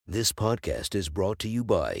This podcast is brought to you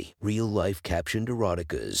by Real Life Captioned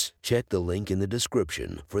Eroticas. Check the link in the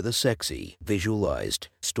description for the sexy, visualized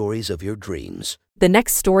stories of your dreams. The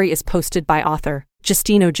next story is posted by author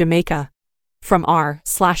Justino Jamaica from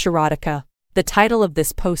r/erotica. The title of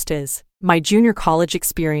this post is My Junior College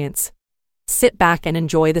Experience. Sit back and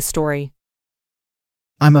enjoy the story.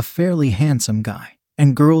 I'm a fairly handsome guy,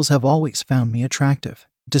 and girls have always found me attractive.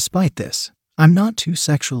 Despite this, I'm not too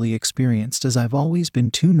sexually experienced as I've always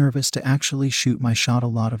been too nervous to actually shoot my shot a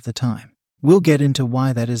lot of the time. We'll get into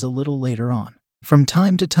why that is a little later on. From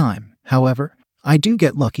time to time, however, I do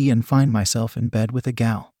get lucky and find myself in bed with a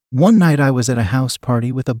gal. One night I was at a house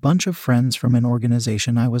party with a bunch of friends from an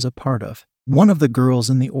organization I was a part of. One of the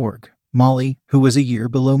girls in the org, Molly, who was a year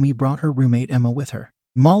below me, brought her roommate Emma with her.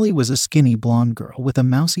 Molly was a skinny blonde girl with a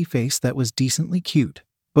mousy face that was decently cute,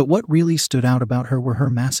 but what really stood out about her were her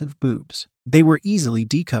massive boobs. They were easily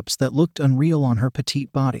D-cups that looked unreal on her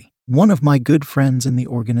petite body. One of my good friends in the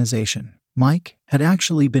organization, Mike, had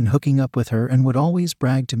actually been hooking up with her and would always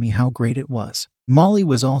brag to me how great it was. Molly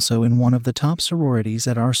was also in one of the top sororities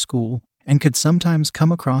at our school and could sometimes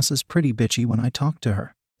come across as pretty bitchy when I talked to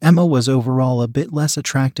her. Emma was overall a bit less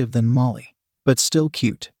attractive than Molly, but still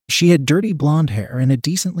cute. She had dirty blonde hair and a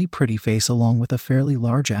decently pretty face along with a fairly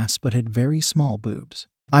large ass but had very small boobs.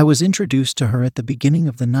 I was introduced to her at the beginning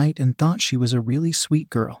of the night and thought she was a really sweet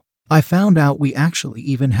girl. I found out we actually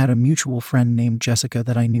even had a mutual friend named Jessica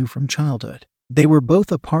that I knew from childhood. They were both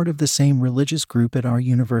a part of the same religious group at our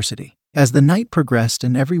university. As the night progressed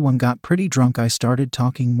and everyone got pretty drunk, I started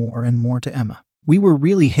talking more and more to Emma. We were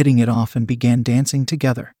really hitting it off and began dancing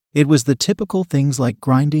together. It was the typical things like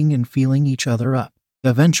grinding and feeling each other up.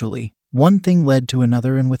 Eventually, one thing led to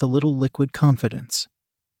another, and with a little liquid confidence,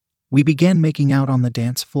 we began making out on the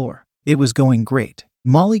dance floor. It was going great.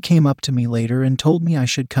 Molly came up to me later and told me I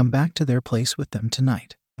should come back to their place with them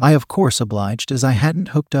tonight. I of course obliged, as I hadn't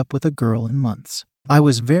hooked up with a girl in months. I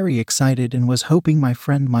was very excited and was hoping my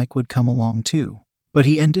friend Mike would come along too, but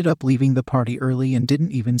he ended up leaving the party early and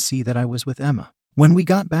didn't even see that I was with Emma. When we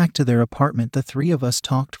got back to their apartment, the three of us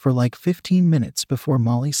talked for like 15 minutes before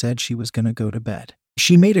Molly said she was gonna go to bed.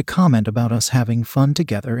 She made a comment about us having fun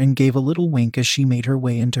together and gave a little wink as she made her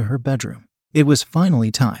way into her bedroom. It was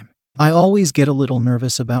finally time. I always get a little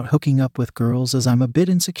nervous about hooking up with girls as I'm a bit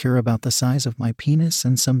insecure about the size of my penis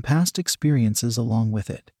and some past experiences along with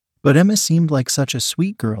it. But Emma seemed like such a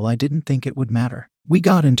sweet girl, I didn't think it would matter. We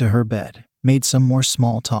got into her bed, made some more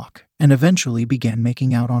small talk, and eventually began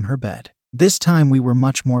making out on her bed. This time we were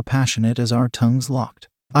much more passionate as our tongues locked.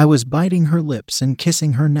 I was biting her lips and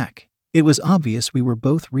kissing her neck. It was obvious we were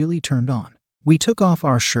both really turned on. We took off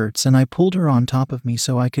our shirts and I pulled her on top of me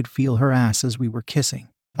so I could feel her ass as we were kissing.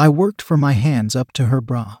 I worked for my hands up to her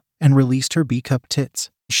bra and released her B-cup tits.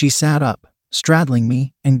 She sat up, straddling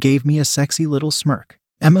me, and gave me a sexy little smirk.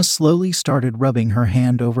 Emma slowly started rubbing her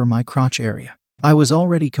hand over my crotch area. I was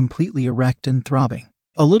already completely erect and throbbing.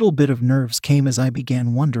 A little bit of nerves came as I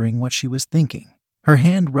began wondering what she was thinking. Her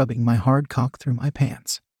hand rubbing my hard cock through my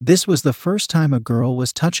pants. This was the first time a girl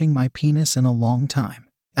was touching my penis in a long time.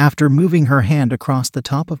 After moving her hand across the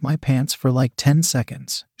top of my pants for like 10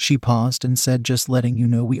 seconds, she paused and said, "Just letting you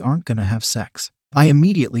know we aren't gonna have sex." I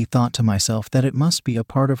immediately thought to myself that it must be a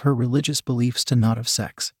part of her religious beliefs to not have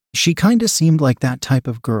sex. She kinda seemed like that type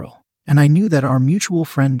of girl, and I knew that our mutual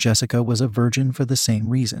friend Jessica was a virgin for the same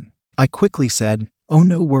reason. I quickly said, "Oh,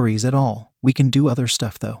 no worries at all. We can do other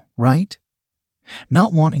stuff though, right?"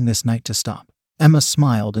 Not wanting this night to stop. Emma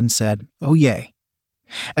smiled and said, "Oh yay,"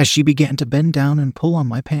 as she began to bend down and pull on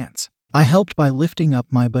my pants. I helped by lifting up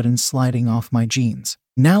my butt and sliding off my jeans.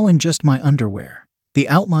 Now in just my underwear, the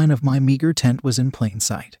outline of my meager tent was in plain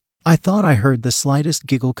sight. I thought I heard the slightest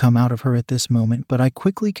giggle come out of her at this moment, but I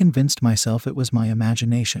quickly convinced myself it was my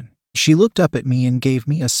imagination. She looked up at me and gave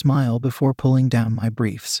me a smile before pulling down my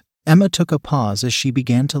briefs. Emma took a pause as she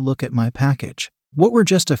began to look at my package. What were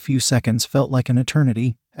just a few seconds felt like an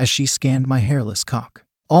eternity as she scanned my hairless cock.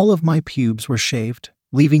 All of my pubes were shaved,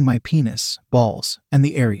 leaving my penis, balls, and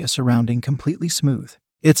the area surrounding completely smooth.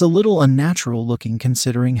 It's a little unnatural looking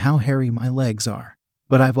considering how hairy my legs are,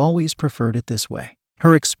 but I've always preferred it this way.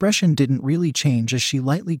 Her expression didn't really change as she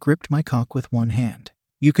lightly gripped my cock with one hand.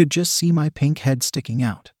 You could just see my pink head sticking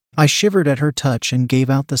out. I shivered at her touch and gave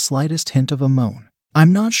out the slightest hint of a moan.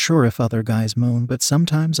 I'm not sure if other guys moan, but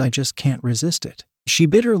sometimes I just can't resist it. She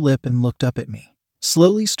bit her lip and looked up at me,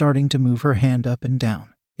 slowly starting to move her hand up and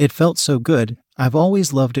down. It felt so good. I've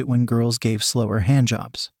always loved it when girls gave slower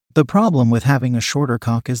handjobs. The problem with having a shorter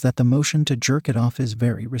cock is that the motion to jerk it off is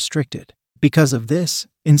very restricted. Because of this,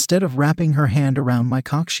 instead of wrapping her hand around my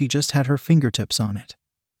cock, she just had her fingertips on it.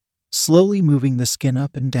 slowly moving the skin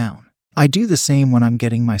up and down. I do the same when I'm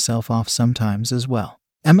getting myself off sometimes as well.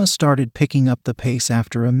 Emma started picking up the pace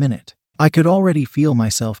after a minute. I could already feel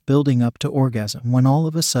myself building up to orgasm when all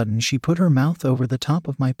of a sudden she put her mouth over the top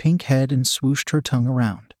of my pink head and swooshed her tongue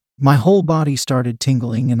around. My whole body started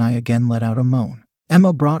tingling and I again let out a moan.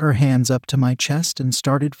 Emma brought her hands up to my chest and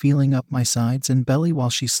started feeling up my sides and belly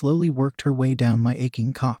while she slowly worked her way down my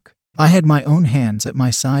aching cock. I had my own hands at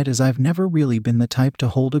my side as I've never really been the type to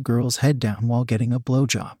hold a girl's head down while getting a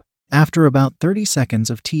blowjob. After about 30 seconds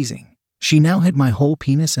of teasing, she now had my whole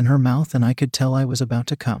penis in her mouth and I could tell I was about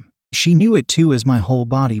to come. She knew it too as my whole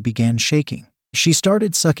body began shaking. She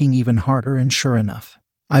started sucking even harder and sure enough,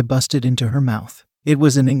 I busted into her mouth. It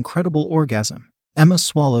was an incredible orgasm. Emma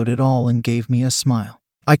swallowed it all and gave me a smile.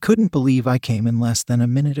 I couldn't believe I came in less than a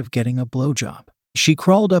minute of getting a blowjob. She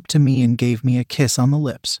crawled up to me and gave me a kiss on the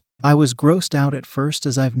lips. I was grossed out at first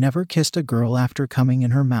as I've never kissed a girl after coming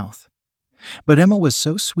in her mouth. But Emma was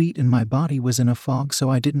so sweet and my body was in a fog so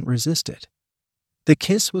I didn't resist it. The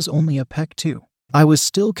kiss was only a peck too. I was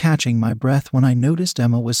still catching my breath when I noticed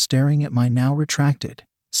Emma was staring at my now retracted,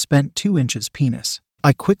 spent 2 inches penis.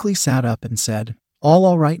 I quickly sat up and said,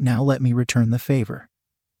 all right, now let me return the favor.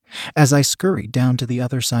 As I scurried down to the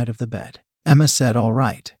other side of the bed, Emma said all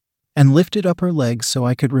right, and lifted up her legs so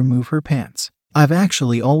I could remove her pants. I've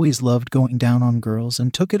actually always loved going down on girls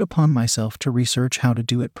and took it upon myself to research how to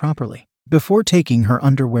do it properly. Before taking her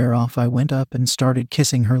underwear off, I went up and started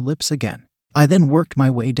kissing her lips again. I then worked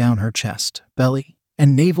my way down her chest, belly,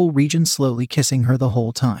 and navel region, slowly kissing her the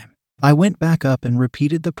whole time. I went back up and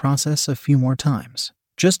repeated the process a few more times,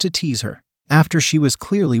 just to tease her. After she was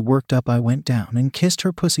clearly worked up, I went down and kissed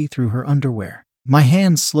her pussy through her underwear. My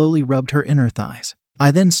hands slowly rubbed her inner thighs.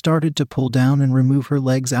 I then started to pull down and remove her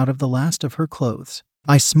legs out of the last of her clothes.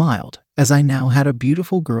 I smiled, as I now had a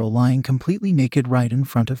beautiful girl lying completely naked right in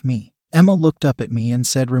front of me. Emma looked up at me and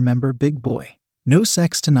said, remember, big boy. No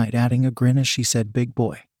sex tonight, adding a grin as she said big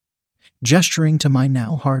boy, gesturing to my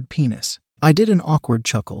now hard penis. I did an awkward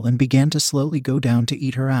chuckle and began to slowly go down to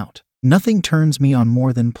eat her out. Nothing turns me on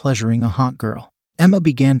more than pleasuring a hot girl. Emma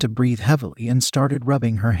began to breathe heavily and started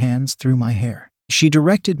rubbing her hands through my hair. She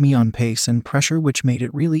directed me on pace and pressure, which made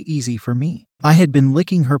it really easy for me. I had been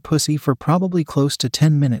licking her pussy for probably close to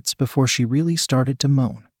 10 minutes before she really started to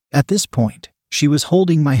moan. At this point, she was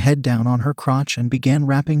holding my head down on her crotch and began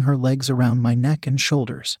wrapping her legs around my neck and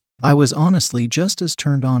shoulders. I was honestly just as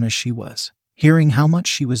turned on as she was, hearing how much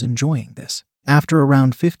she was enjoying this. After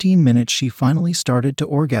around 15 minutes, she finally started to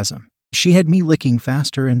orgasm. She had me licking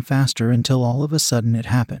faster and faster until all of a sudden it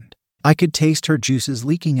happened. I could taste her juices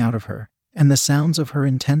leaking out of her, and the sounds of her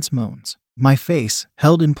intense moans. My face,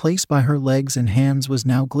 held in place by her legs and hands, was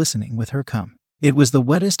now glistening with her cum. It was the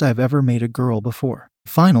wettest I've ever made a girl before.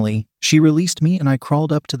 Finally, she released me and I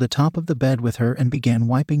crawled up to the top of the bed with her and began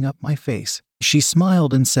wiping up my face. She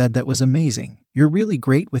smiled and said, that was amazing. You're really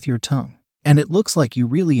great with your tongue. And it looks like you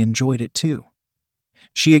really enjoyed it too.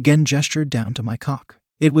 She again gestured down to my cock.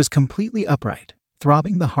 It was completely upright,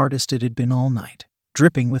 throbbing the hardest it had been all night,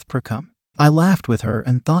 dripping with precum. I laughed with her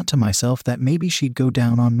and thought to myself that maybe she'd go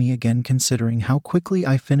down on me again, considering how quickly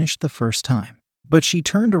I finished the first time. But she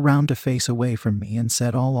turned around to face away from me and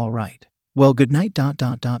said, all right. Well, good night,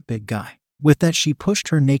 big guy. With that, she pushed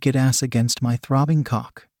her naked ass against my throbbing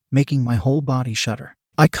cock, making my whole body shudder.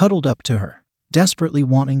 I cuddled up to her, desperately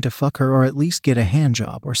wanting to fuck her or at least get a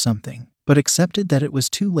handjob or something, but accepted that it was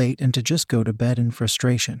too late and to just go to bed in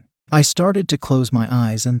frustration. I started to close my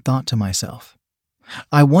eyes and thought to myself,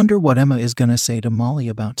 I wonder what Emma is gonna say to Molly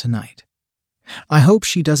about tonight. I hope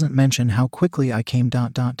she doesn't mention how quickly I came ...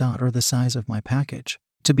 or the size of my package.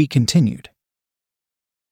 To be continued.